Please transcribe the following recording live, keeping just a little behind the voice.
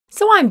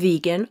So I'm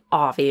vegan,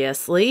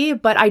 obviously,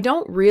 but I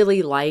don't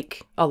really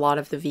like a lot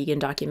of the vegan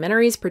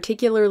documentaries,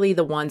 particularly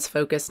the ones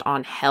focused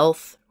on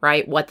health,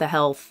 right? What the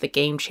health, the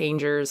game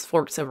changers,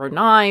 forks over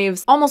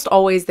knives. Almost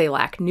always they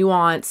lack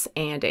nuance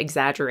and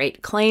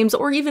exaggerate claims,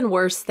 or even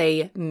worse,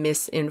 they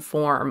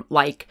misinform,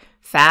 like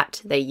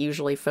fat. They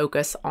usually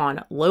focus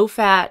on low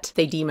fat.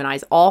 They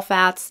demonize all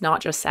fats,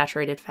 not just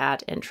saturated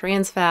fat and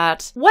trans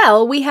fat.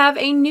 Well, we have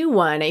a new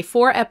one, a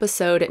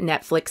 4-episode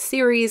Netflix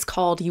series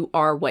called You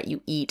Are What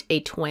You Eat,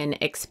 a twin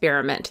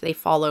experiment. They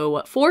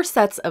follow 4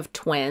 sets of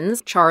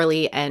twins,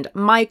 Charlie and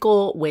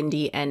Michael,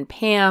 Wendy and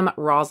Pam,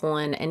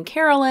 Rosalind and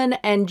Carolyn,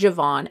 and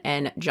Javon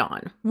and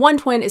John. One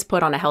twin is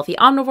put on a healthy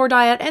omnivore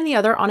diet and the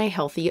other on a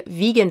healthy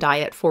vegan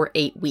diet for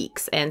 8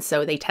 weeks. And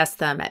so they test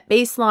them at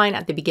baseline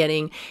at the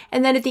beginning,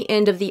 and then at the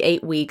end of the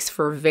 8 weeks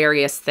for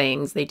various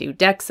things. They do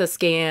DEXA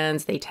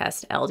scans, they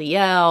test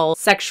LDL,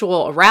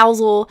 sexual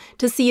arousal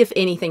to see if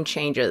anything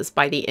changes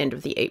by the end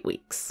of the 8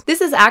 weeks.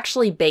 This is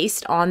actually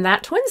based on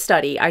that twin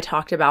study I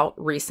talked about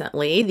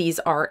recently. These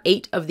are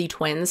 8 of the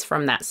twins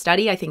from that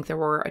study. I think there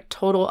were a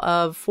total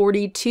of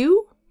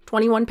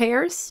 21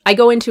 pairs. I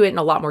go into it in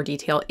a lot more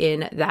detail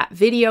in that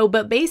video,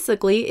 but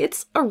basically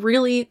it's a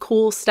really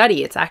cool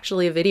study. It's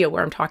actually a video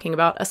where I'm talking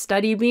about a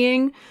study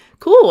being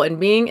cool and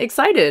being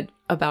excited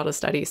about a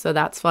study, so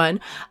that's fun.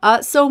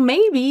 So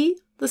maybe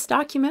this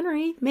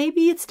documentary,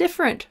 maybe it's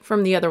different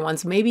from the other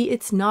ones. Maybe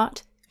it's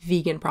not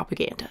vegan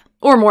propaganda,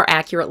 or more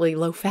accurately,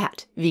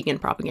 low-fat vegan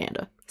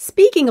propaganda.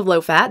 Speaking of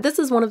low-fat, this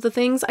is one of the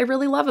things I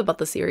really love about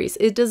the series.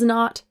 It does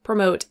not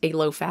promote a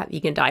low-fat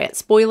vegan diet.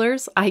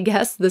 Spoilers, I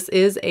guess this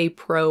is a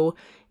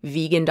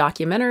pro-vegan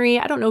documentary.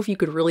 I don't know if you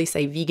could really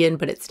say vegan,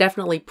 but it's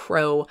definitely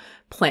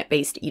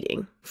pro-plant-based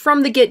eating.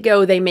 From the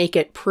get-go, they make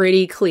it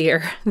pretty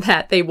clear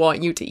that they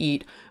want you to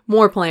eat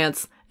more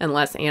plants and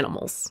less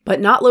animals, but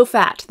not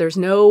low-fat. There's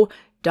no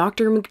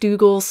Dr.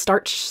 McDougall's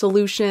starch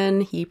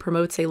solution. He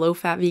promotes a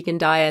low-fat vegan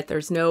diet.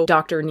 There's no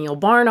Dr. Neil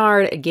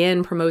Barnard,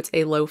 again, promotes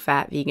a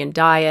low-fat vegan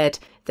diet.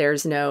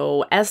 There's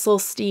no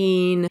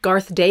Esselstyn.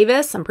 Garth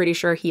Davis, I'm pretty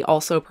sure he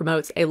also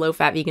promotes a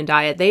low-fat vegan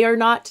diet. They are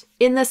not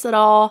in this at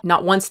all.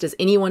 Not once does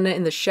anyone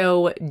in the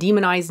show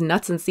demonize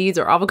nuts and seeds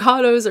or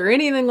avocados or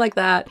anything like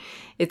that.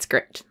 It's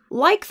great.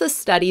 Like the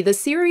study, the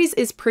series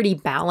is pretty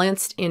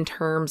balanced in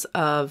terms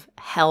of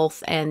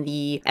health and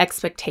the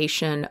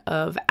expectation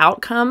of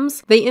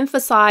outcomes. They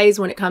emphasize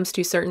when it comes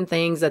to certain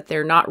things that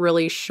they're not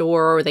really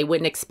sure or they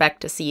wouldn't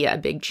expect to see a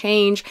big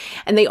change.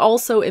 And they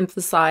also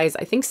emphasize,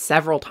 I think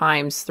several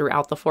times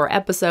throughout the 4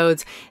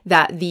 episodes,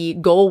 that the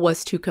goal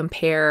was to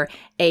compare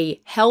a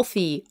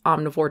healthy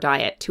omnivore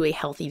diet to a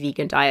healthy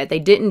vegan diet. They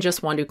didn't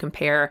just want to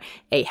compare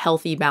a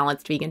healthy,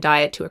 balanced vegan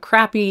diet to a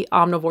crappy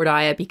omnivore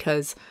diet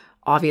because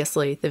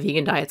obviously the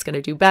vegan diet's going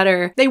to do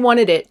better. They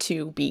wanted it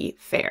to be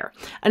fair.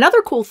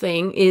 Another cool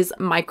thing is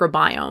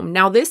microbiome.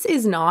 Now, this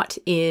is not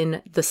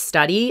in the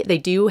study. They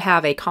do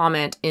have a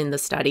comment in the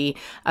study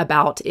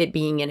about it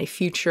being in a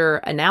future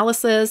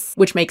analysis,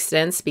 which makes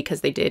sense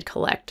because they did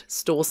collect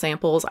stool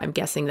samples. I'm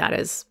guessing that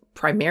is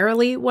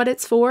primarily what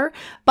it's for.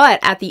 But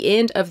at the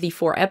end of the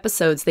 4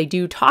 episodes, they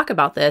do talk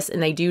about this,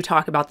 and they do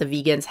talk about the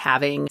vegans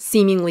having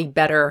seemingly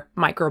better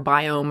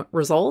microbiome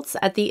results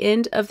at the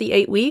end of the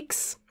 8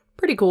 weeks.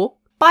 Pretty cool.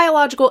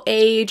 Biological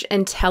age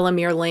and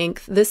telomere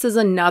length. This is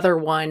another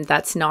one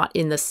that's not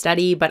in the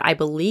study, but I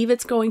believe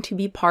it's going to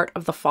be part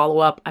of the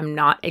follow-up. I'm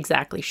not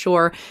exactly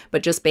sure,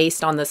 but just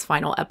based on this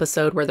final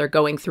episode where they're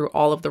going through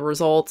all of the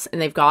results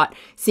and they've got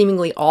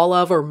seemingly all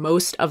of or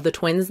most of the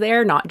twins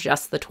there, not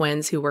just the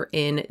twins who were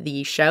in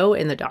the show,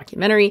 in the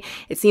documentary.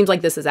 It seems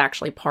like this is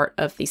actually part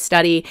of the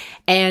study.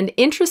 And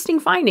interesting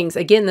findings.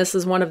 Again, this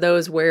is one of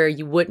those where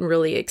you wouldn't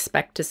really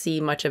expect to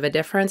see much of a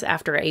difference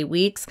after 8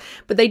 weeks,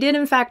 but they did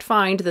in fact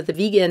find that the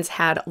vegans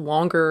had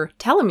longer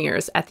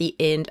telomeres at the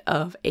end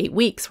of 8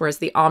 weeks, whereas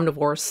the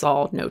omnivores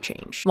saw no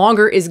change.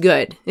 Longer is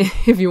good,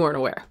 if you weren't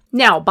aware.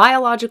 Now,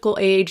 biological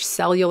age,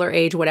 cellular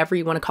age, whatever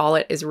you want to call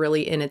it, is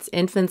really in its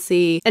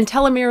infancy, and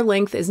telomere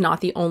length is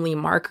not the only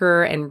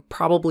marker and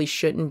probably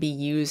shouldn't be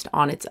used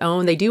on its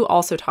own. They do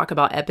also talk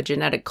about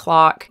epigenetic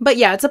clock, but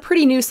yeah, it's a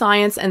pretty new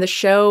science, and the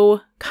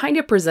show kind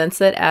of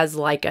presents it as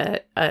like a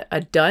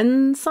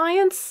done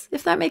science,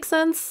 if that makes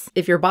sense.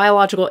 If your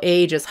biological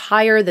age is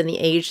higher than the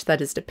age that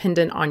is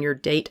dependent on your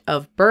date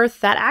of birth,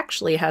 that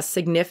actually has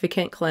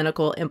significant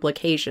clinical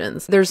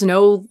implications. There's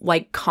no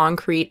like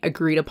concrete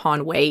agreed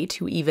upon way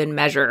to even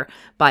measure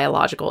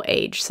biological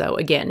age. So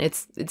again,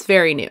 it's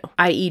very new,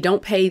 i.e.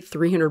 don't pay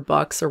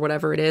 $300 or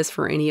whatever it is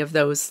for any of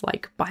those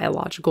like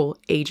biological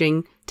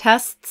aging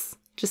tests.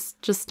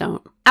 Just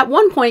don't. At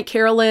one point,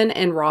 Carolyn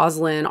and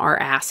Rosalind are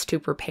asked to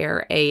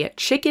prepare a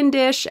chicken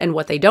dish, and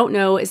what they don't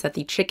know is that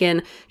the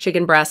chicken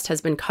breast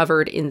has been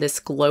covered in this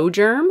glow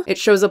germ. It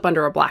shows up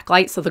under a black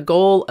light, so the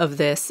goal of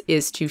this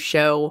is to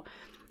show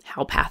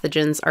how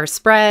pathogens are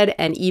spread,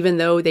 and even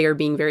though they are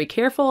being very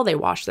careful, they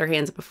wash their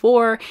hands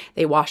before,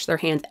 they wash their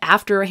hands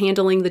after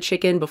handling the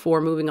chicken before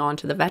moving on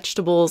to the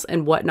vegetables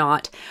and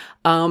whatnot.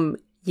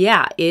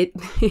 Yeah, it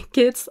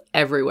gets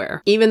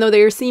everywhere. Even though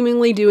they are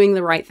seemingly doing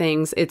the right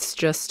things, it's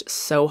just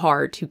so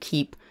hard to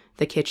keep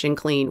the kitchen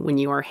clean when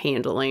you are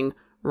handling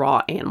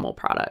raw animal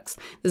products.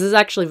 This is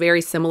actually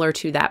very similar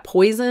to that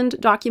Poisoned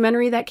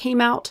documentary that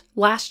came out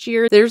last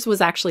year. Theirs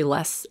was actually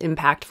less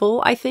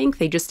impactful, I think.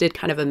 They just did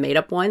kind of a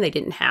made-up one. They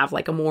didn't have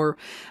like a more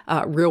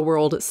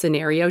real-world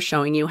scenario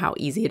showing you how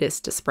easy it is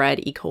to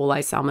spread E. coli,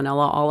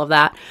 salmonella, all of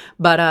that.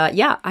 But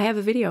yeah, I have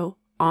a video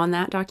on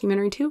that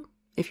documentary too,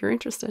 if you're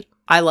interested.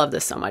 I love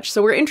this so much.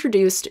 So we're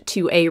introduced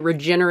to a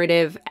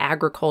regenerative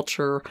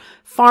agriculture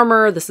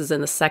farmer. This is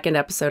in the second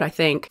episode, I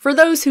think. For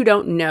those who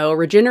don't know,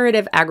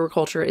 regenerative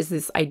agriculture is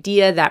this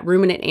idea that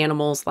ruminant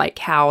animals like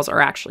cows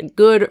are actually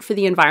good for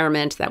the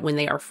environment, that when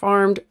they are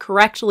farmed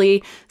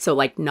correctly, so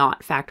like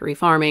not factory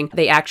farming,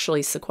 they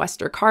actually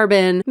sequester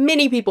carbon.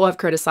 Many people have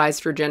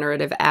criticized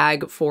regenerative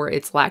ag for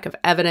its lack of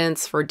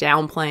evidence, for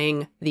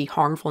downplaying the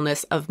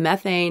harmfulness of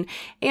methane,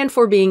 and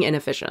for being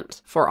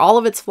inefficient. For all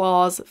of its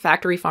flaws,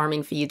 factory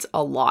farming feeds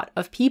a lot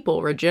of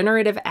people.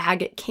 Regenerative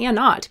ag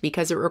cannot,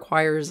 because it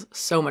requires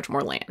so much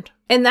more land.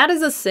 And that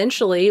is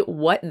essentially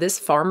what this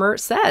farmer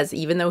says.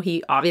 Even though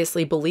he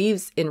obviously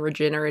believes in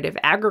regenerative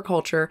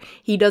agriculture,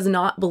 he does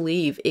not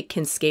believe it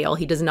can scale.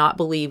 He does not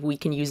believe we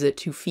can use it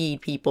to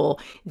feed people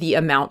the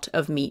amount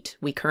of meat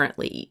we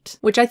currently eat,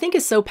 which I think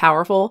is so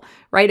powerful,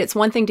 right? It's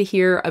one thing to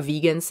hear a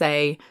vegan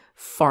say,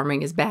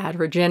 farming is bad,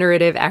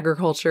 regenerative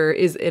agriculture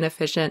is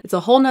inefficient. It's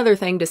a whole nother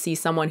thing to see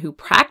someone who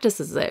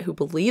practices it, who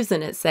believes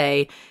in it,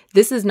 say,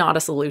 this is not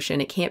a solution.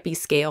 It can't be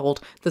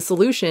scaled. The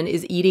solution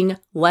is eating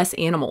less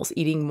animals,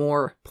 eating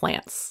more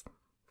plants.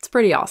 It's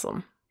pretty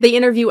awesome. They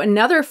interview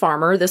another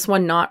farmer, this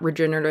one not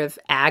regenerative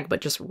ag,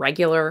 but just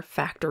regular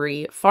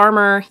factory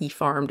farmer. He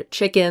farmed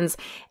chickens,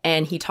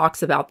 and he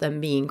talks about them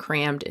being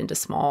crammed into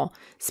small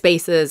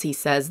spaces. He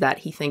says that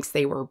he thinks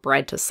they were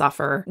bred to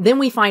suffer. Then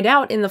we find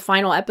out in the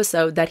final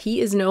episode that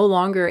he is no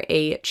longer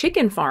a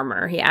chicken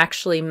farmer. He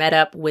actually met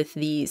up with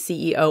the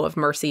CEO of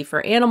Mercy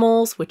for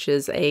Animals, which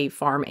is a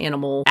farm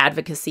animal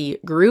advocacy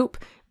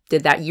group.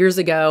 Did that years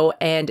ago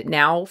and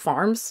now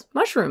farms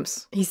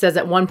mushrooms. He says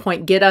at one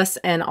point, get us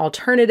an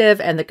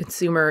alternative and the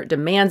consumer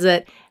demands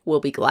it. We'll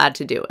be glad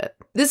to do it.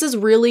 This is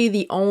really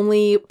the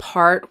only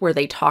part where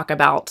they talk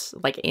about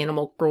like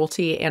animal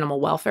cruelty,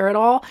 animal welfare at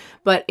all.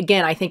 But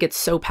again, I think it's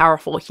so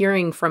powerful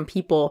hearing from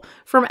people,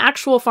 from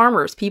actual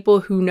farmers,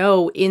 people who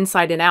know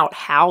inside and out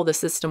how the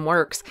system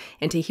works,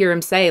 and to hear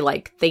him say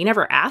like they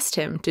never asked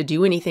him to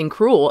do anything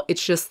cruel.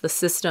 It's just the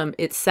system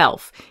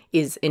itself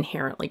is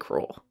inherently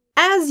cruel.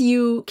 As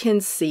you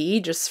can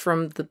see, just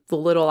from the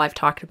little I've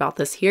talked about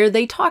this here,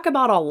 they talk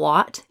about a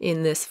lot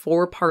in this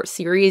 4-part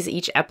series.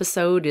 Each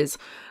episode is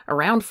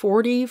around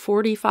 40,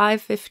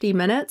 45, 50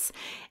 minutes.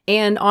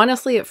 And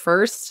honestly, at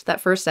first,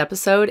 that first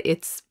episode,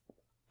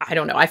 I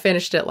don't know, I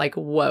finished it like,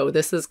 whoa,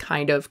 this is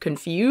kind of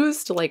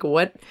confused. Like,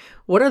 what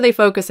are they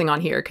focusing on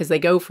here? Because they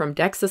go from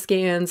DEXA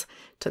scans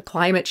to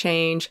climate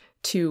change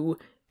to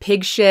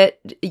pig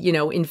shit,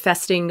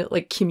 infesting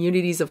like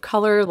communities of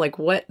color. Like,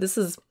 what?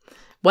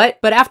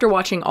 But after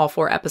watching all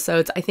 4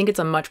 episodes, I think it's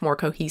a much more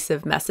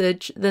cohesive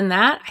message than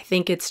that. I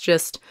think it's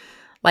just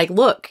like,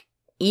 look,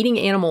 eating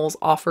animals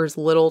offers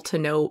little to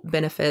no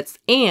benefits,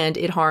 and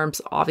it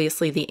harms,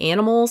 obviously, the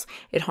animals.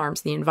 It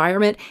harms the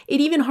environment. It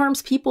even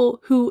harms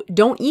people who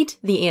don't eat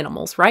the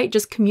animals, right?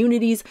 Just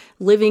communities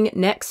living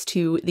next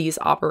to these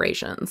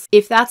operations.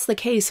 If that's the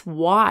case,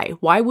 why?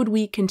 Why would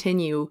we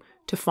continue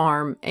to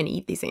farm and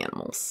eat these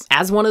animals?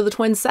 As one of the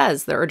twins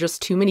says, there are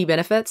just too many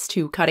benefits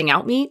to cutting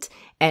out meat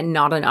and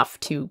not enough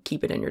to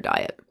keep it in your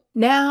diet.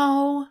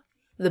 Now,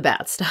 the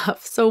bad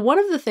stuff. So one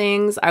of the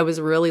things I was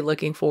really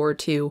looking forward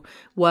to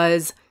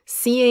was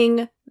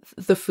seeing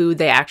the food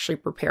they actually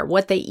prepare,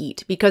 what they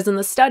eat. Because in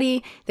the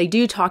study, they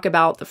do talk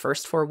about the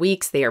first 4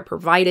 weeks, they are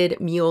provided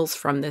meals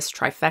from this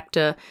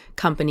trifecta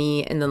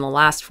company. And then the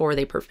last 4,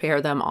 they prepare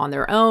them on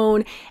their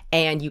own.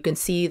 And you can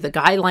see the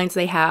guidelines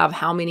they have,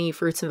 how many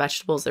fruits and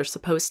vegetables they're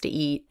supposed to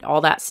eat,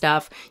 all that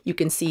stuff. You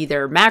can see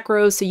their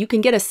macros, so you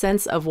can get a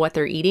sense of what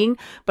they're eating.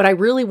 But I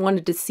really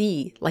wanted to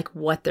see like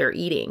what they're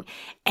eating.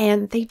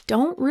 And they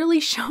don't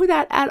really show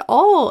that at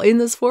all in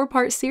this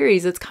 4-part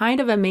series. It's kind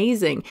of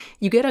amazing.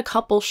 You get a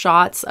couple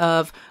shots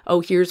of, oh,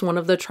 here's one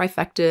of the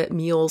trifecta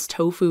meals,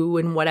 tofu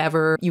and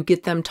whatever. You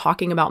get them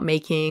talking about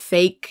making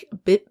fake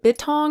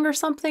bitong or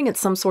something. It's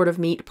some sort of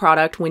meat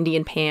product. Wendy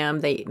and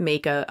Pam, they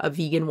make a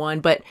vegan one,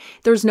 but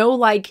there's no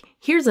like,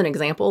 here's an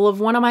example of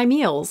one of my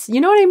meals.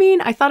 You know what I mean?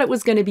 I thought it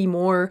was going to be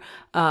more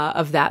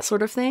of that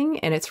sort of thing,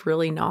 and it's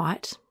really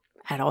not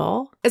at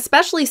all.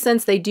 Especially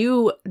since they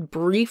do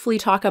briefly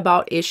talk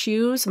about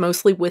issues,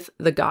 mostly with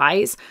the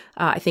guys.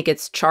 I think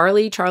it's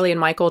Charlie and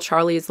Michael.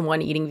 Charlie is the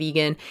one eating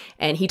vegan,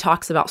 and he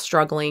talks about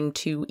struggling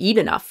to eat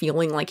enough,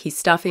 feeling like he's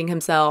stuffing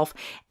himself.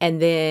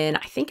 And then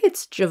I think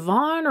it's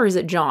Javon, or is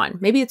it John?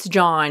 Maybe it's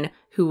John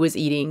who was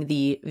eating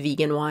the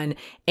vegan one,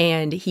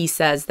 and he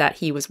says that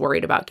he was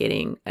worried about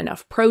getting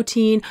enough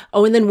protein.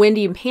 Oh, and then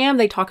Wendy and Pam,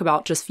 they talk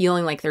about just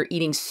feeling like they're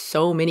eating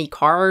so many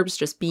carbs,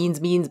 just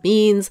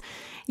beans.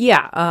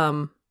 Yeah,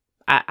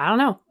 I don't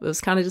know. It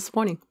was kind of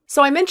disappointing.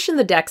 So I mentioned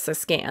the DEXA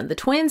scan. The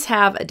twins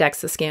have a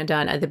DEXA scan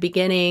done at the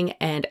beginning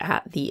and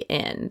at the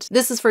end.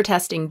 This is for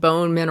testing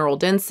bone mineral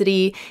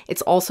density.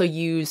 It's also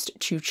used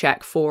to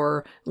check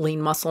for lean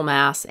muscle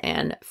mass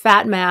and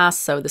fat mass.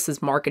 So this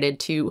is marketed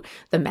to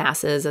the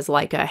masses as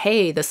like a,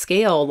 hey, the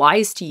scale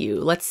lies to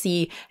you. Let's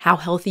see how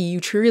healthy you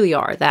truly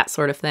are, that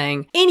sort of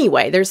thing.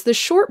 Anyway, there's the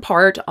short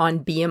part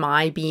on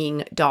BMI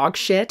being dog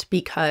shit,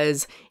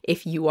 because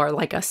if you are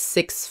like a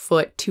 6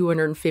 foot,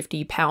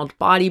 250 pound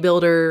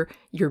bodybuilder,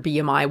 your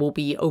BMI will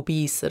be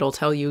obese. It'll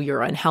tell you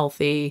you're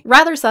unhealthy.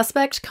 Rather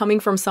suspect coming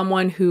from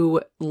someone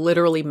who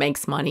literally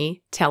makes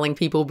money telling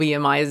people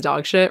BMI is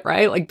dog shit,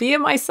 right? Like,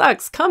 BMI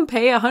sucks. Come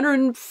pay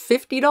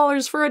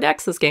 $150 for a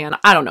DEXA scan.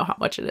 I don't know how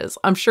much it is.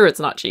 I'm sure it's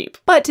not cheap.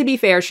 But to be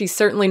fair, she's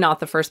certainly not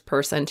the first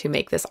person to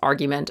make this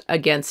argument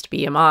against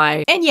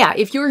BMI. And yeah,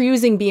 if you're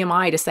using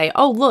BMI to say,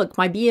 oh, look,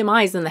 my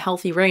BMI is in the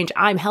healthy range,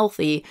 I'm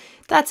healthy,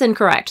 that's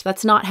incorrect.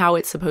 That's not how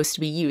it's supposed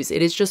to be used.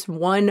 It is just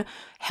one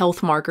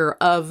health marker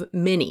of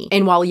many.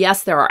 And while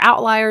yes, there are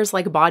outliers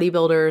like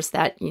bodybuilders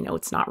that, you know,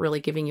 it's not really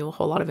giving you a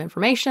whole lot of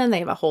information. They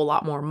have a whole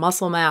lot more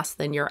muscle mass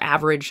than your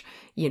average,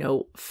 you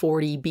know,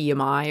 40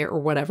 BMI or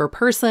whatever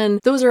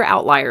person. Those are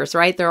outliers,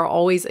 right? There are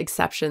always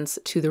exceptions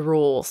to the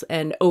rules.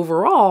 And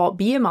overall,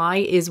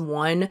 BMI is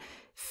one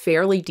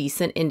fairly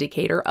decent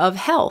indicator of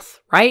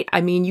health, right?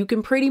 I mean, you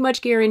can pretty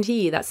much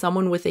guarantee that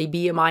someone with a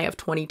BMI of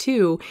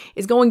 22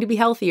 is going to be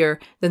healthier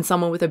than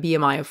someone with a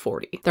BMI of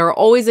 40. There are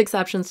always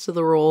exceptions to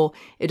the rule.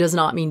 It does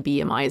not mean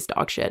BMI is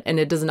dog shit, and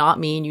it does not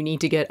mean you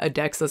need to get a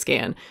DEXA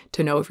scan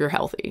to know if you're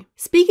healthy.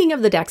 Speaking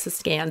of the DEXA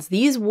scans,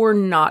 these were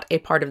not a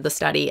part of the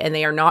study, and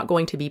they are not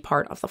going to be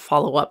part of the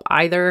follow-up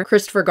either.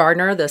 Christopher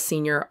Gardner, the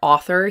senior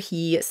author,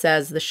 he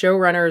says the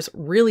showrunners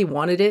really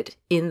wanted it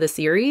in the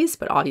series,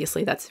 but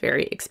obviously that's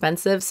very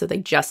expensive. So they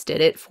just did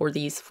it for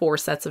these 4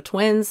 sets of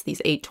twins,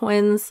 these 8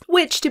 twins,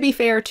 which, to be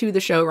fair to the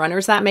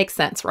showrunners, that makes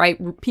sense, right?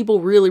 People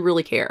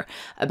really care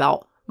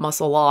about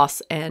muscle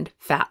loss and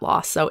fat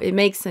loss. So it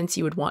makes sense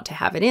you would want to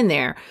have it in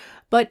there.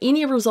 But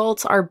any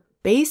results are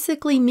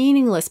basically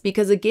meaningless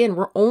because, again,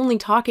 we're only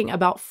talking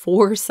about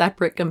 4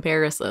 separate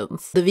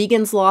comparisons. The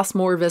vegans lost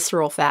more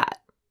visceral fat.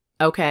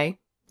 Okay.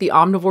 The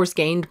omnivores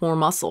gained more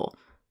muscle.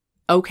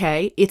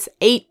 Okay, it's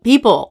 8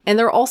 people. And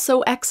they're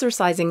also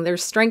exercising, they're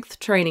strength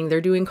training,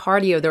 they're doing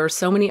cardio. There are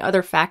so many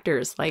other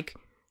factors. Like,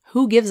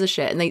 who gives a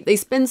shit? And they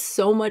spend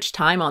so much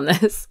time on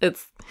this.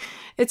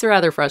 It's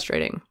rather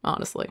frustrating,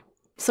 honestly.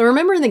 So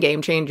remember in the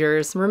Game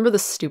Changers, remember the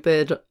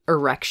stupid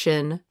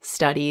erection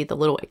study, the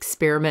little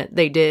experiment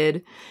they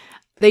did?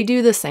 They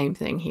do the same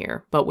thing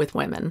here, but with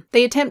women.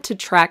 They attempt to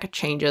track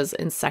changes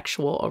in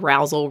sexual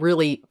arousal,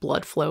 really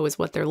blood flow is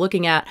what they're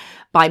looking at,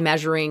 by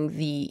measuring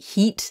the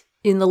heat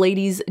in the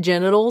ladies'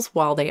 genitals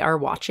while they are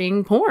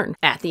watching porn.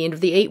 At the end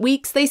of the 8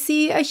 weeks, they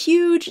see a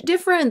huge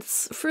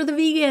difference for the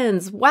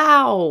vegans.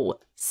 Wow,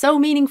 so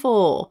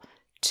meaningful.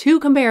 2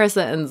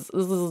 comparisons.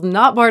 This is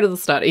not part of the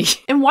study.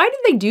 And why did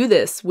they do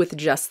this with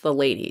just the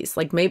ladies?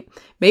 Like,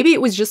 maybe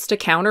it was just to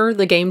counter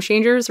the Game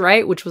Changers,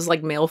 right? Which was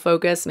like male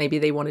focused. Maybe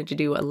they wanted to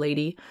do a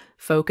lady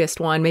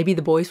focused one. Maybe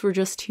the boys were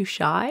just too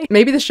shy.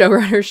 Maybe the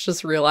showrunners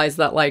just realized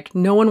that, like,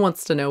 no one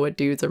wants to know what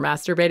dudes are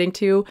masturbating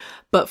to,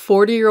 but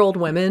 40-year-old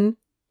women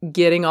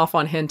getting off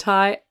on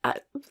hentai,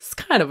 it's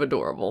kind of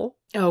adorable.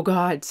 Oh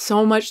God,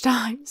 so much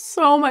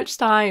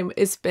time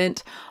is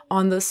spent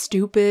on the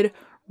stupid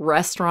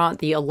restaurant,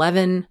 the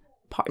 11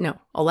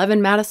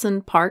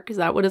 Madison Park, is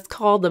that what it's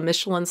called? The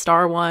Michelin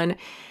star one.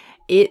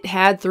 It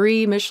had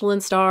 3 Michelin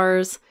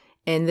stars,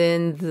 and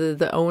then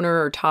the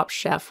owner or Top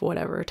Chef,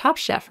 whatever. Top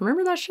Chef,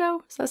 remember that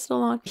show? Is that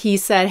still on? He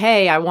said,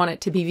 hey, I want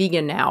it to be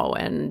vegan now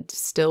and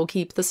still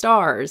keep the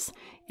stars.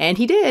 And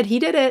he did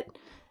it.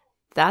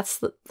 That's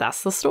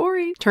the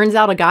story. Turns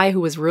out a guy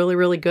who was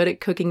really good at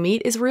cooking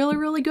meat is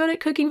really good at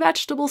cooking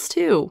vegetables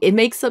too. It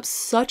makes up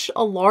such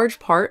a large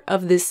part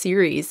of this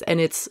series, and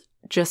it's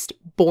just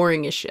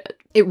boring as shit.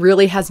 It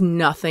really has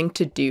nothing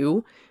to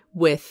do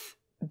with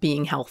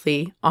being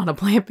healthy on a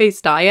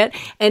plant-based diet,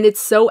 and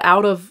it's so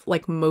out of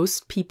like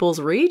most people's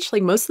reach.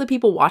 Like, most of the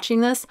people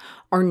watching this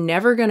are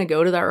never going to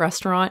go to that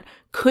restaurant,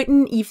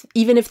 couldn't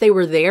even if they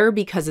were there,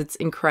 because it's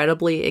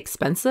incredibly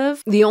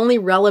expensive. The only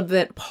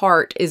relevant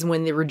part is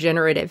when the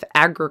regenerative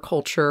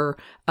agriculture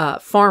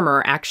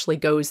farmer actually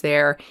goes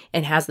there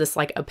and has this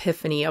like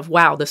epiphany of,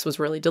 wow, this was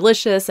really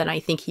delicious. And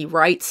I think he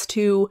writes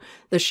to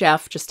the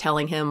chef just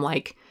telling him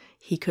like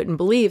he couldn't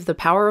believe the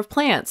power of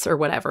plants or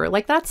whatever.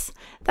 Like, that's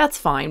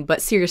fine.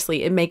 But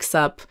seriously, it makes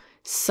up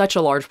such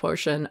a large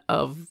portion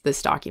of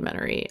this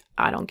documentary.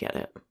 I don't get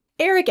it.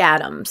 Eric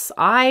Adams.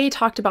 I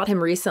talked about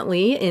him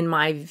recently in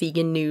my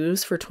vegan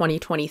news for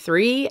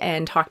 2023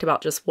 and talked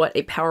about just what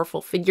a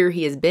powerful figure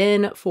he has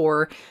been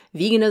for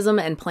veganism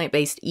and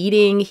plant-based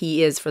eating.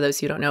 He is, for those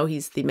who don't know,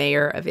 he's the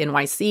mayor of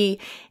NYC,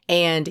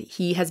 and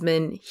he has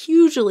been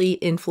hugely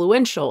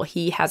influential.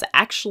 He has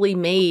actually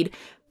made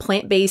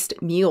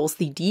plant-based meals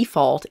the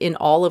default in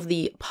all of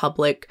the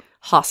public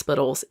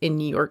hospitals in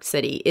New York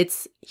City.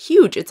 It's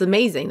huge. It's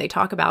amazing. They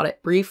talk about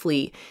it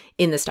briefly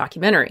in this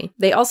documentary.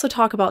 They also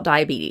talk about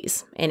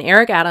diabetes, and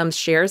Eric Adams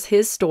shares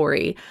his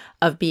story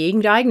of being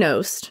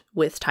diagnosed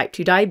with type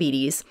 2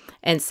 diabetes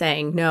and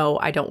saying, no,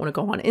 I don't want to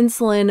go on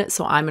insulin,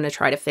 so I'm going to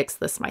try to fix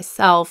this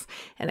myself.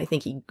 And I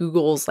think he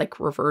Googles like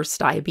reverse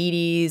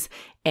diabetes,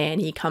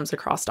 and he comes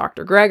across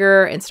Dr.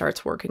 Greger and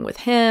starts working with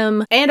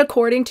him. And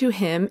according to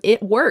him,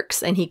 it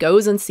works. And he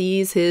goes and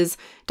sees his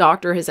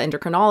doctor, his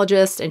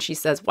endocrinologist, and she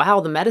says, wow,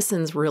 the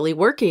medicine's really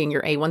working.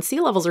 Your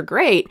A1C levels are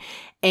great.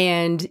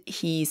 And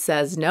he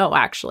says, no,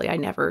 actually, I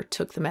never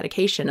took the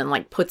medication, and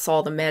like puts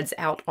all the meds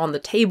out on the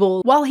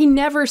table, while he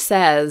never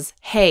says,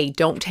 hey,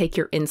 don't take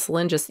your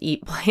insulin, just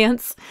eat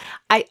plants.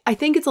 I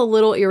think it's a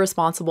little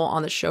irresponsible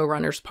on the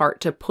showrunner's part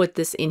to put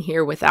this in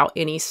here without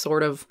any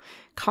sort of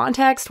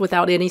context,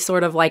 without any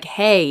sort of like,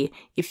 hey,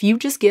 if you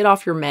just get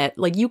off your med,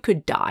 like you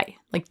could die.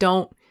 Like,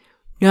 don't.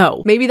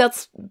 No, maybe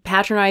that's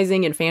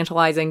patronizing,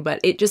 infantilizing, but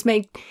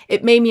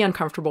it made me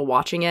uncomfortable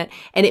watching it.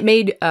 And it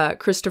made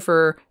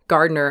Christopher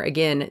Gardner,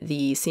 again,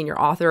 the senior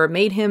author,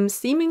 made him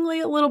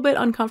seemingly a little bit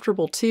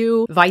uncomfortable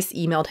too. Vice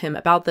emailed him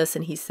about this,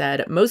 and he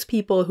said, most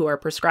people who are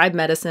prescribed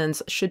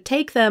medicines should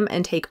take them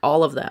and take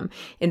all of them.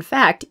 In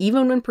fact,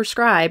 even when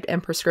prescribed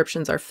and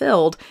prescriptions are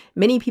filled,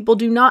 many people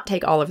do not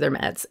take all of their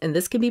meds, and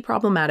this can be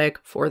problematic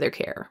for their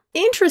care.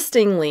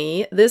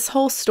 Interestingly, this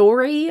whole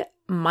story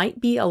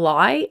might be a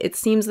lie. It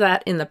seems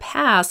that in the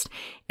past,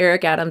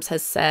 Eric Adams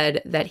has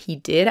said that he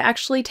did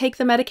actually take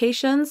the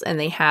medications and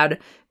they had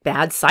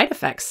bad side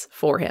effects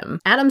for him.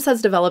 Adams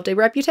has developed a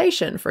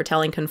reputation for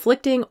telling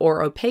conflicting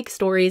or opaque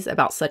stories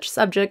about such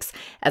subjects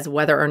as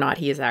whether or not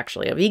he is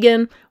actually a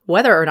vegan,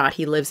 whether or not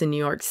he lives in New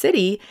York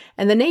City,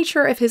 and the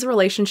nature of his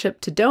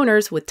relationship to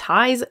donors with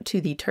ties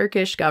to the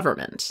Turkish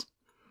government.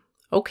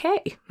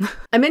 Okay.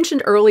 I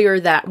mentioned earlier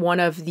that one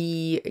of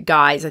the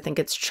guys, I think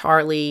it's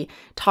Charlie,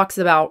 talks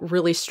about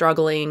really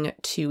struggling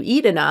to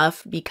eat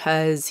enough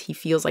because he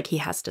feels like he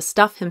has to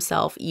stuff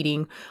himself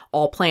eating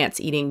all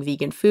plants, eating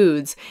vegan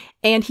foods.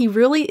 And he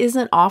really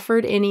isn't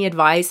offered any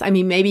advice. I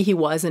mean, maybe he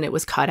was and it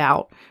was cut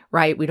out,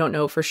 right? We don't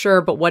know for sure.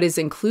 But what is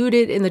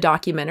included in the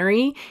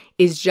documentary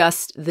is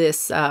just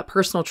this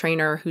personal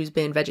trainer who's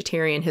been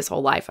vegetarian his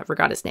whole life. I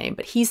forgot his name,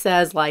 but he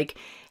says like,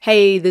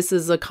 hey, this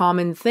is a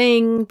common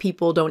thing.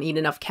 People don't eat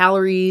enough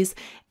calories.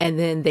 And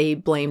then they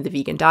blame the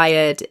vegan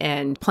diet,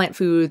 and plant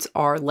foods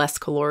are less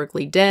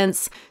calorically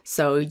dense,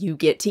 so you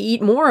get to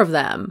eat more of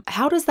them.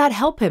 How does that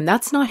help him?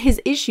 That's not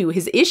his issue.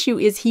 His issue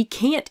is he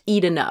can't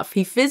eat enough.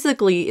 He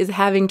physically is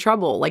having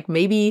trouble. Like,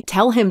 maybe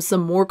tell him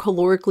some more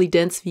calorically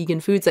dense vegan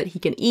foods that he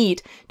can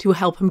eat to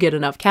help him get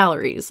enough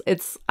calories.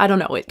 I don't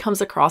know, it comes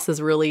across as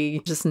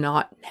really just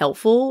not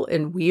helpful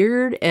and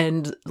weird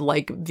and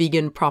like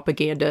vegan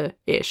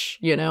propaganda-ish,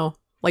 you know?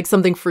 Like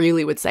something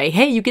Freely would say,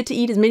 hey, you get to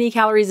eat as many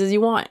calories as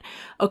you want.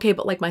 Okay,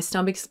 but like my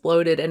stomach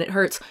exploded and it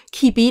hurts.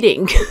 Keep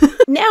eating.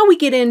 Now we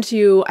get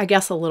into, I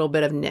guess, a little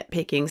bit of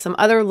nitpicking. Some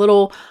other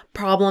little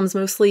problems,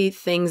 mostly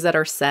things that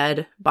are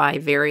said by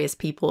various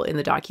people in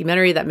the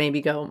documentary that maybe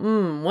go,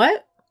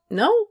 what?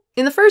 No?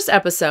 In the first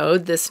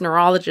episode, this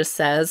neurologist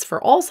says for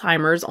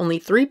Alzheimer's, only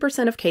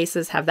 3% of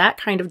cases have that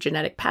kind of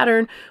genetic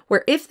pattern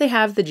where if they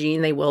have the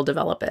gene, they will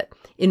develop it.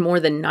 In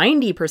more than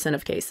 90%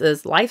 of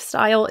cases,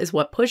 lifestyle is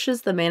what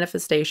pushes the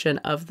manifestation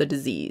of the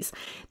disease.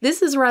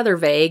 This is rather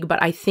vague,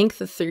 but I think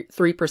the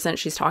 3%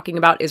 she's talking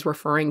about is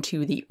referring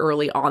to the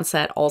early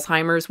onset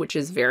Alzheimer's, which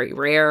is very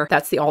rare.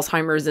 That's the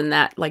Alzheimer's in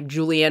that like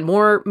Julianne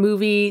Moore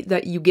movie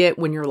that you get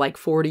when you're like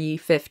 40,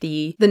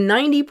 50. The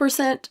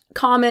 90%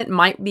 comment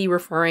might be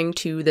referring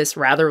to this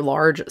rather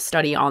large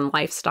study on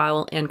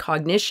lifestyle and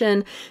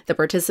cognition. The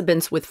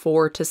participants with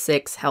 4 to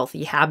 6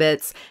 healthy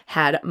habits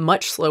had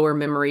much slower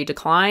memory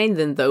decline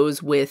than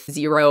those with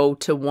 0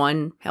 to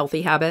 1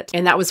 healthy habit.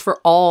 And that was for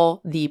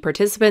all the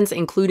participants,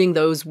 including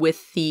those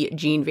with the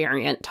gene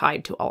variant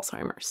tied to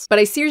Alzheimer's. But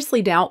I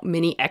seriously doubt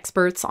many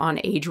experts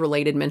on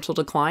age-related mental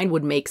decline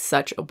would make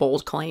such a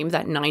bold claim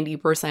that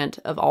 90%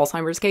 of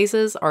Alzheimer's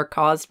cases are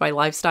caused by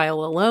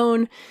lifestyle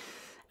alone.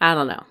 I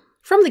don't know.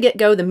 From the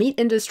get-go, the meat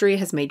industry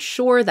has made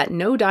sure that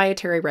no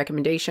dietary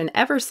recommendation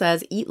ever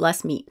says eat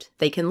less meat.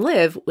 They can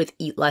live with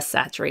eat less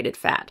saturated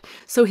fat.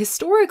 So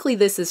historically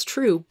this is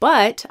true,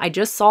 but I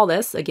just saw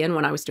this again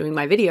when I was doing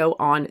my video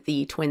on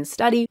the twin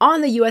study.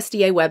 On the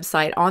USDA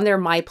website, on their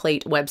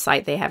Myplate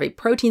website, they have a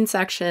protein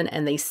section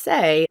and they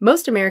say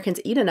most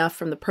Americans eat enough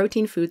from the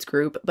protein foods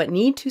group but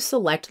need to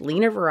select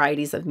leaner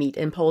varieties of meat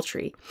and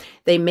poultry.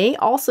 They may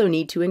also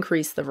need to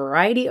increase the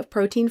variety of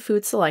protein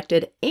foods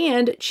selected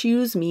and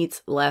choose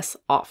meats less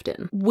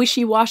often.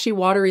 Wishy-washy,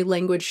 watery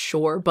language,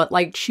 sure, but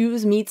like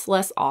choose meats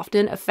less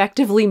often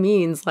effectively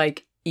means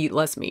like eat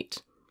less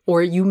meat.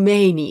 Or you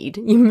may need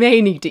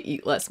to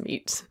eat less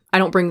meat. I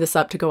don't bring this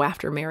up to go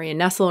after Marion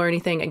Nestle or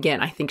anything.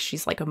 Again, I think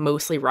she's like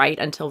mostly right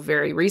until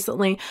very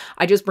recently.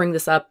 I just bring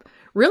this up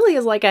really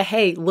is like a,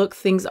 hey, look,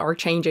 things are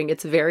changing.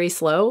 It's very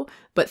slow,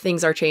 but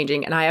things are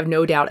changing. And I have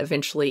no doubt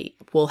eventually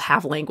we'll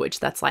have language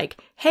that's like,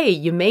 hey,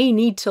 you may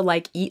need to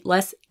like eat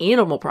less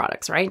animal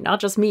products, right? Not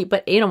just meat,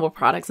 but animal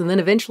products. And then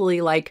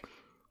eventually like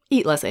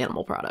eat less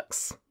animal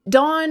products.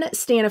 Don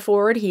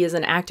Staniford, he is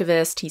an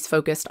activist. He's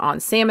focused on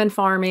salmon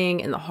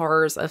farming and the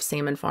horrors of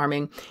salmon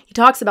farming. He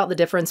talks about the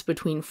difference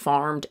between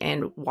farmed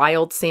and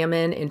wild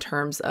salmon in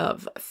terms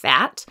of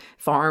fat.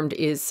 Farmed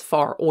is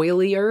far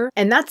oilier,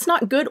 and that's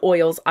not good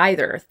oils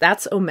either.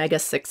 That's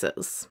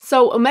omega-6s.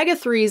 So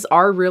omega-3s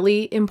are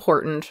really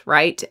important,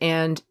 right?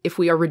 And if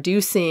we are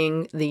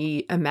reducing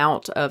the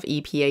amount of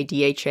EPA,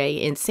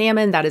 DHA in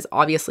salmon, that is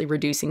obviously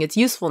reducing its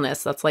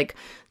usefulness. That's like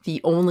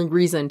the only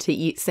reason to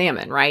eat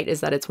salmon, right?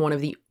 Is that it's one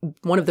of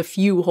the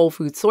few whole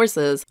food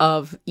sources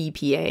of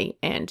EPA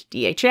and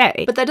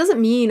DHA. But that doesn't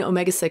mean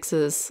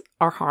omega-6s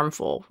are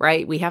harmful,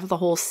 right? We have the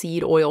whole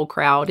seed oil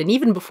crowd, and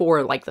even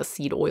before like the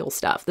seed oil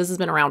stuff, this has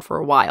been around for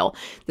a while.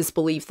 This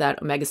belief that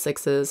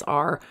omega-6s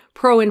are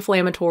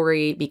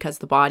pro-inflammatory because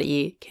the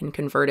body can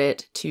convert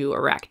it to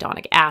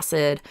arachidonic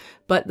acid,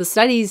 but the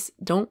studies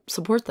don't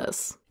support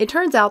this. It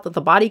turns out that the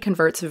body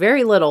converts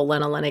very little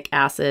linolenic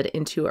acid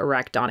into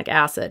arachidonic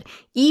acid,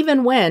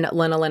 even when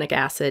linolenic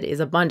acid is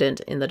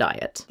abundant in the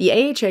diet. The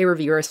AHA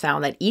reviewers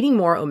found that eating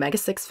more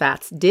omega-6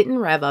 fats didn't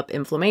rev up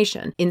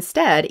inflammation.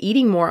 Instead,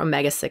 eating more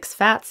omega-6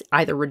 fats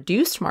either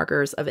reduced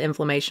markers of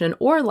inflammation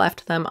or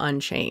left them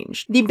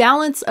unchanged. The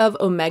balance of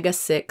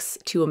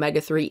omega-6 to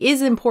omega-3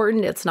 is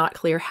important. It's not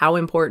clear how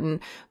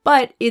important,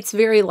 but it's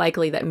very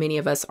likely that many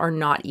of us are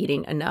not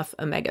eating enough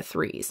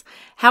omega-3s.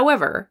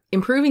 However,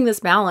 improving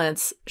this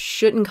balance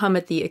shouldn't come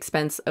at the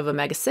expense of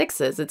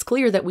omega-6s. It's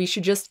clear that we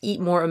should just eat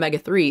more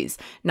omega-3s,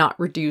 not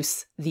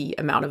reduce the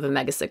amount of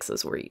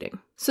omega-6s we're eating.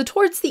 So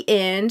towards the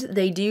end,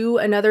 they do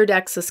another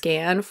DEXA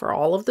scan for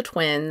all of the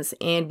twins,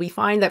 and we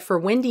find that for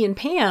Wendy and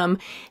Pam,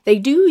 they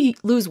do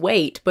lose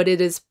weight, but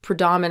it is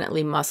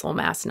predominantly muscle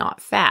mass,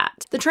 not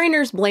fat. The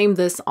trainers blame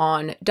this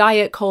on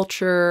diet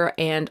culture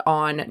and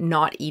on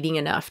not eating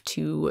enough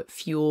to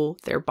fuel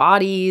their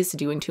bodies,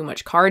 doing too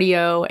much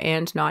cardio,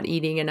 and not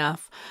eating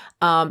enough.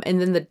 And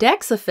then the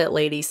DEXA Fit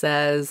lady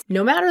says,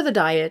 no matter the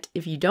diet,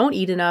 if you don't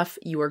eat enough,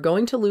 you are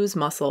going to lose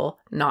muscle,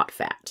 not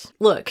fat.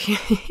 Look,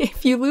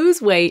 if you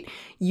lose weight,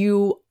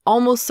 you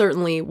almost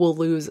certainly will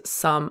lose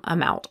some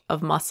amount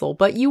of muscle,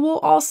 but you will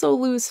also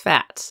lose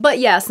fat. But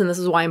yes, and this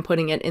is why I'm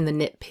putting it in the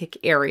nitpick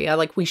area,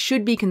 like we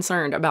should be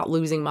concerned about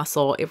losing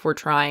muscle if we're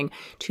trying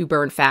to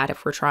burn fat,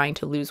 if we're trying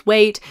to lose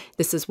weight.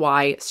 This is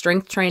why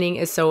strength training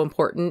is so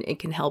important. It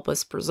can help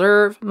us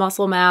preserve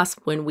muscle mass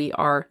when we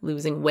are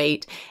losing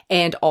weight,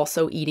 and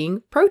also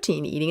eating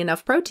protein, eating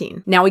enough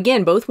protein. Now,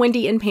 again, both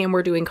Wendy and Pam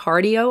were doing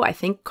cardio. I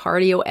think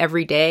cardio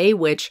every day,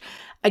 which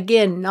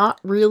again,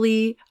 not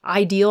really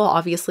ideal.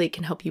 Obviously, it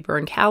can help you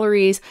burn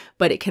calories,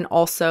 but it can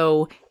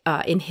also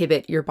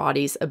inhibit your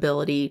body's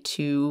ability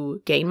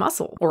to gain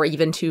muscle or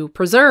even to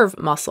preserve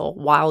muscle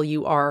while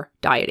you are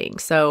dieting.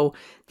 So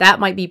that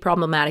might be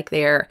problematic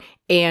there.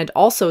 And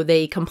also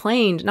they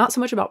complained not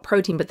so much about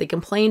protein, but they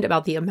complained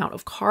about the amount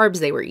of carbs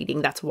they were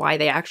eating. That's why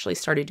they actually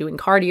started doing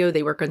cardio.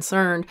 They were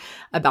concerned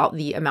about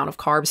the amount of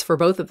carbs for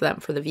both of them,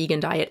 for the vegan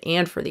diet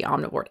and for the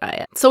omnivore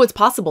diet. So it's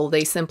possible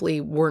they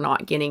simply were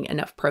not getting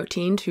enough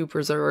protein to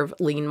preserve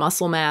lean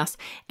muscle mass,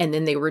 and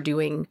then they were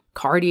doing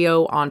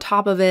cardio on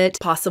top of it,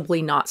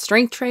 possibly not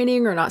strength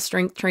training or not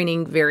strength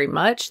training very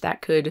much.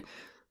 That could,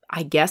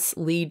 I guess,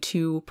 lead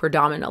to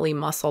predominantly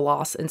muscle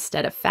loss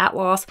instead of fat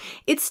loss.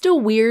 It's still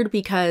weird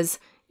because,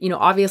 you know,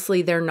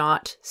 obviously they're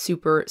not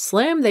super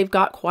slim. They've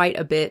got quite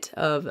a bit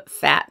of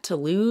fat to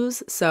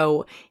lose.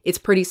 So it's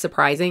pretty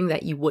surprising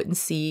that you wouldn't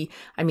see,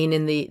 I mean,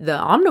 in the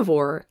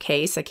omnivore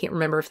case, I can't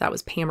remember if that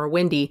was Pam or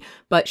Wendy,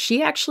 but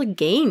she actually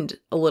gained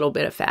a little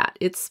bit of fat.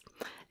 It's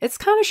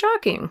kind of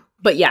shocking.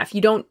 But yeah, if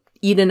you don't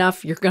eat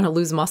enough, you're going to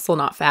lose muscle,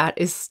 not fat,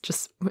 is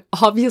just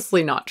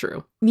obviously not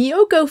true.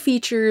 Miyoko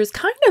features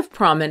kind of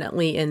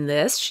prominently in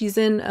this. She's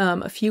in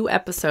a few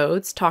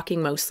episodes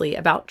talking mostly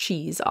about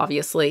cheese,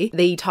 obviously.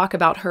 They talk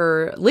about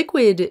her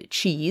liquid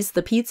cheese,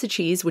 the pizza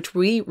cheese, which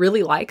we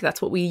really like.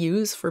 That's what we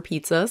use for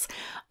pizzas.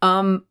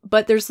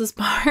 But there's this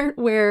part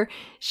where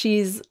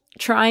she's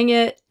trying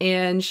it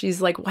and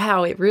she's like,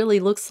 wow, it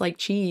really looks like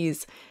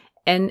cheese.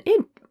 And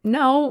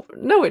no,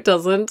 it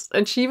doesn't.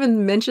 And she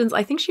even mentions,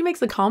 I think she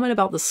makes a comment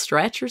about the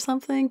stretch or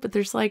something, but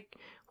there's like,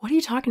 what are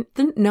you talking?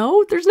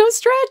 No, there's no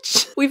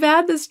stretch. We've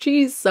had this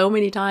cheese so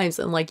many times,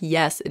 and like,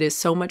 yes, it is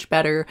so much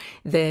better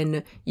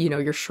than, you know,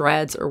 your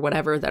shreds or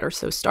whatever that are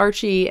so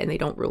starchy and they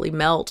don't really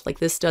melt. Like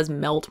this does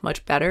melt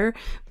much better,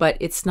 but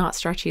it's not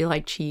stretchy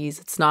like cheese.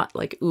 It's not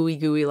like ooey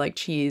gooey like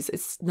cheese.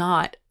 It's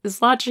not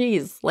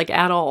cheese, like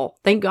at all.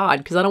 Thank God,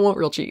 because I don't want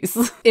real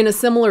cheese. In a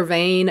similar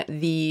vein,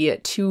 the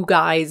two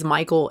guys,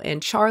 Michael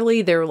and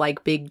Charlie, they're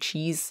like big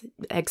cheese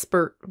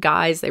expert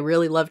guys. They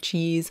really love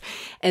cheese.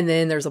 And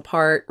then there's a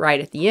part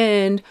right at the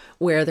end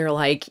where they're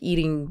like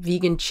eating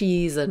vegan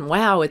cheese and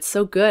wow, it's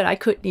so good. I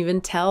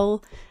couldn't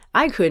tell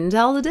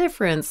the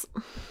difference.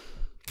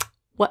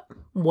 What?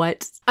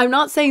 I'm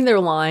not saying they're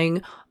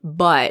lying,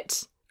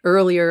 but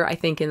Earlier, I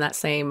think in that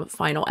same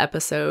final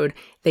episode,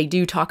 they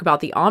do talk about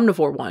the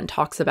omnivore one,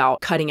 talks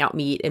about cutting out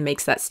meat and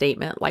makes that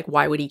statement, like,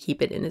 why would he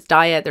keep it in his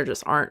diet? There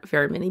just aren't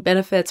very many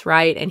benefits,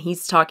 right? And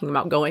he's talking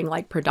about going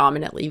like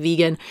predominantly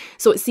vegan.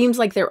 So it seems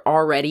like they're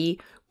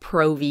already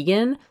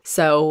pro-vegan.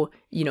 So,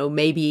 you know,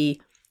 maybe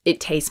it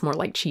tastes more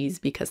like cheese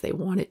because they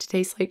want it to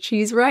taste like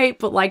cheese, right?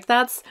 But like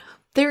there's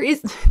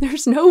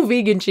no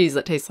vegan cheese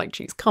that tastes like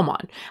cheese. Come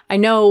on. I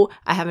know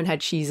I haven't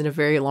had cheese in a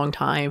very long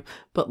time,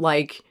 but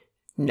like,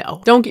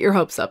 no, don't get your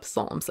hopes up, is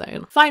all I'm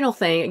saying. Final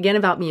thing, again,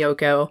 about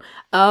Miyoko.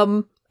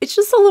 It's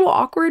just a little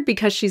awkward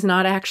because she's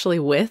not actually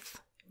with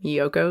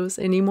Miyoko's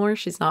anymore.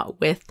 She's not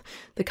with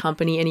the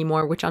company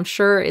anymore, which I'm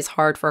sure is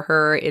hard for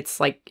her. It's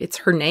like, it's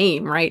her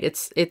name, right?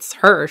 It's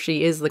her.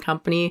 She is the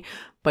company,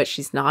 but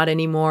she's not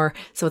anymore.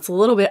 So it's a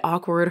little bit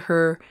awkward,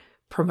 her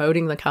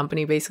promoting the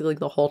company basically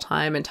the whole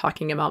time and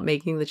talking about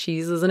making the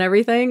cheeses and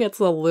everything. It's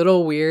a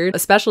little weird,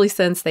 especially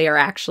since they are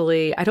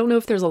actually, I don't know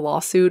if there's a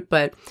lawsuit,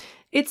 but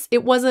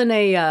it wasn't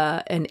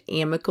an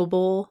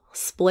amicable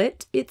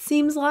split, it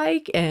seems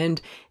like, and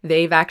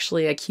they've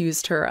actually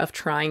accused her of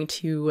trying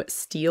to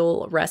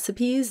steal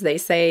recipes. They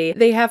say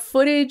they have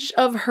footage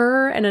of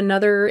her and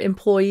another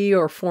employee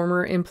or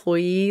former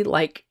employee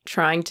like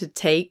trying to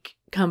take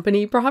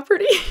company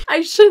property.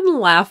 I shouldn't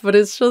laugh, but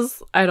it's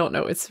just, I don't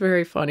know, it's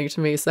very funny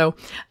to me. So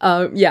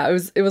yeah,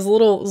 it was a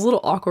little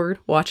awkward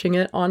watching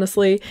it,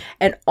 honestly.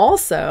 And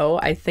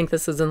also, I think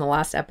this is in the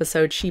last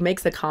episode, she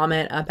makes a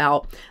comment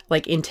about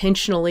like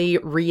intentionally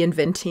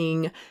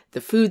reinventing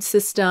the food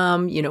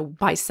system, you know,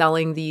 by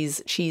selling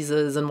these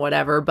cheeses and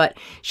whatever, but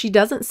she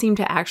doesn't seem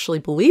to actually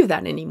believe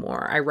that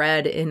anymore. I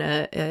read in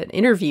an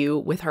interview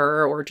with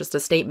her, or just a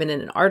statement in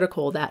an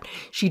article, that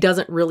she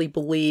doesn't really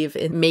believe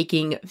in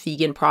making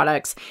vegan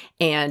products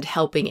and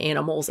helping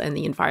animals and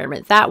the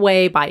environment that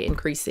way by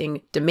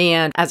increasing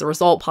demand, as a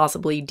result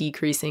possibly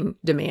decreasing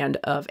demand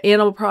of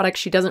animal products.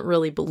 She doesn't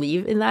really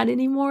believe in that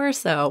anymore.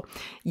 So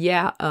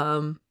yeah,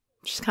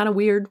 which is kind of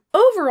weird.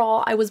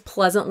 Overall, I was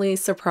pleasantly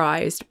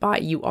surprised by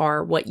You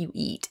Are What You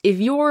Eat. If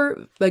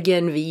you're,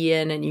 again,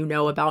 vegan and you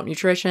know about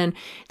nutrition,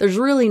 there's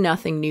really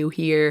nothing new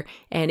here,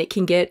 and it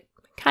can get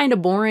kind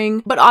of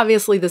boring. But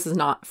obviously, this is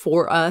not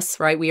for us,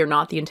 right? We are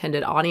not the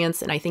intended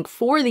audience. And I think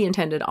for the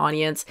intended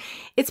audience,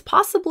 it's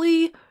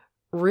possibly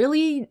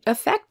really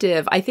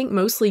effective. I think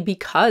mostly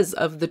because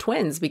of the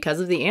twins, because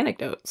of the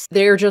anecdotes.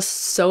 They're just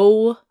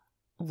so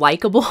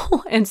likable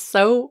and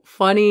so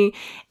funny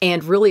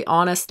and really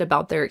honest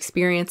about their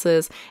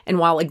experiences. And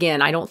while,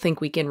 again, I don't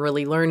think we can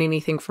really learn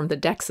anything from the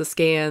DEXA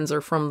scans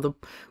or from the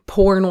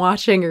porn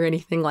watching or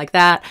anything like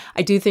that,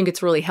 I do think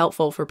it's really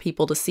helpful for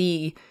people to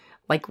see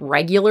like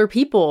regular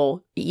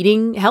people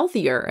eating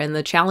healthier and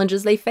the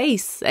challenges they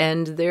face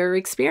and their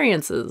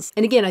experiences.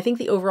 And again, I think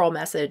the overall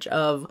message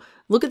of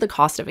look at the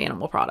cost of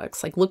animal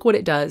products. Like, look what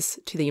it does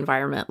to the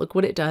environment. Look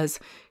what it does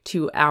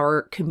to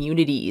our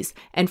communities.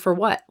 And for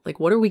what? Like,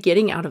 what are we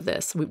getting out of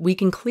this? We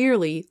can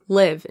clearly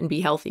live and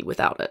be healthy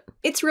without it.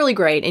 It's really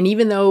great. And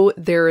even though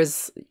there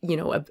is, you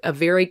know, a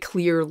very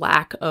clear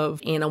lack of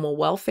animal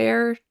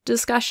welfare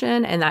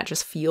discussion, and that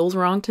just feels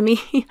wrong to me,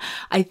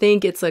 I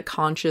think it's a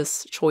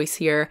conscious choice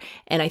here.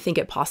 And I think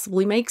it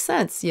possibly makes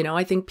sense. You know,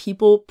 I think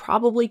people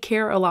probably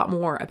care a lot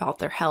more about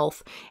their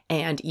health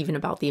and even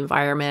about the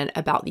environment,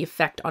 about the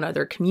effect on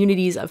other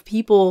communities of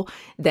people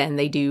than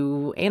they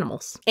do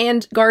animals.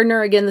 And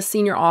Gardner, again, the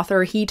senior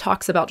author, he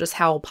talks about just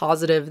how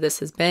positive this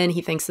has been.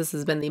 He thinks this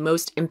has been the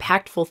most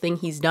impactful thing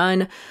he's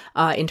done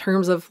in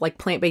terms of like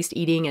plant-based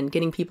eating and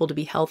getting people to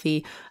be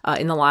healthy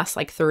in the last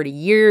like 30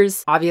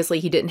 years. Obviously,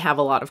 he didn't have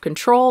a lot of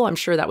control. I'm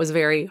sure that was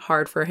very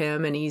hard for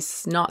him, and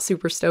he's not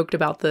super stoked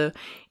about the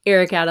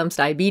Eric Adams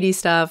diabetes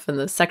stuff and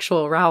the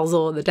sexual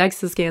arousal and the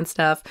DEXA scan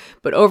stuff.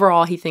 But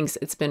overall, he thinks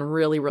it's been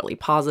really, really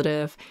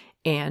positive.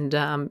 And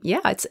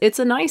yeah, it's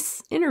a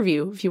nice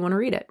interview if you want to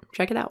read it.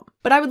 Check it out.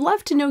 But I would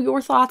love to know your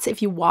thoughts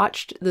if you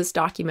watched this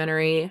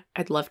documentary.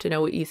 I'd love to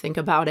know what you think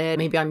about it.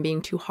 Maybe I'm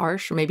being too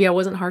harsh, or maybe I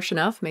wasn't harsh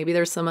enough. Maybe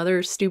there's some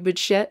other stupid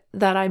shit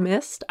that I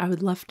missed. I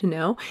would love to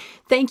know.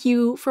 Thank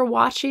you for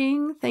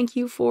watching. Thank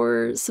you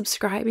for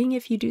subscribing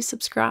if you do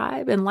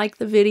subscribe and like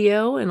the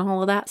video and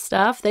all of that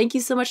stuff. Thank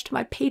you so much to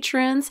my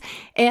patrons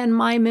and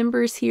my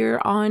members here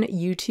on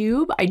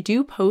YouTube. I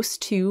do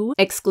post 2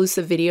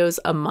 exclusive videos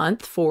a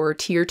month for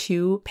tier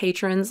 2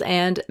 patrons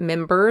and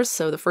members.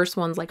 So the first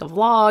one's like a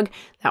vlog.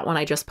 That one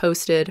I just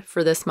posted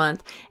for this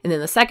month. And then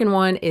the second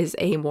one is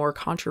a more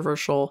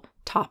controversial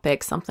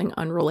topic, something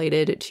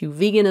unrelated to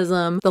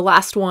veganism. The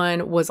last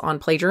one was on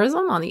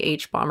plagiarism, on the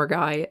H Bomber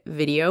Guy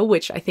video,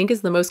 which I think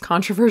is the most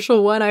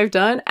controversial one I've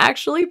done,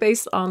 actually,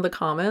 based on the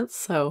comments.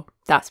 So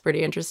that's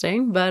pretty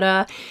interesting.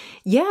 But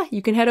yeah,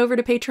 you can head over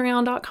to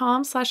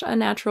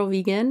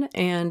patreon.com/unnaturalvegan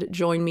and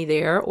join me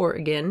there, or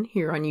again,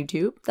 here on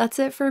YouTube. That's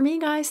it for me,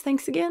 guys.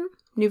 Thanks again.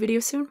 New video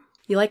soon.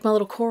 You like my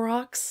little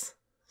Koroks?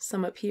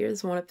 Some up here,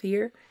 there's one up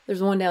here.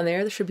 There's one down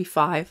there. There should be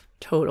 5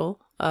 total.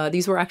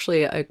 These were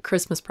actually a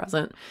Christmas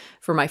present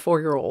for my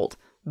 4-year-old,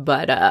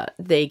 but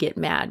they get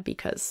mad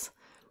because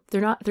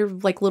they're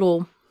like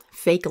little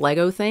fake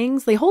Lego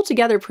things. They hold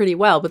together pretty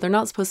well, but they're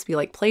not supposed to be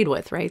like played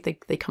with, right?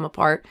 They come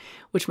apart,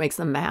 which makes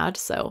them mad.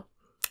 So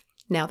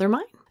now they're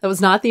mine. That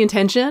was not the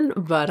intention,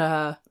 but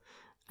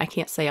I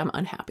can't say I'm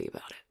unhappy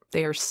about it.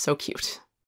 They are so cute.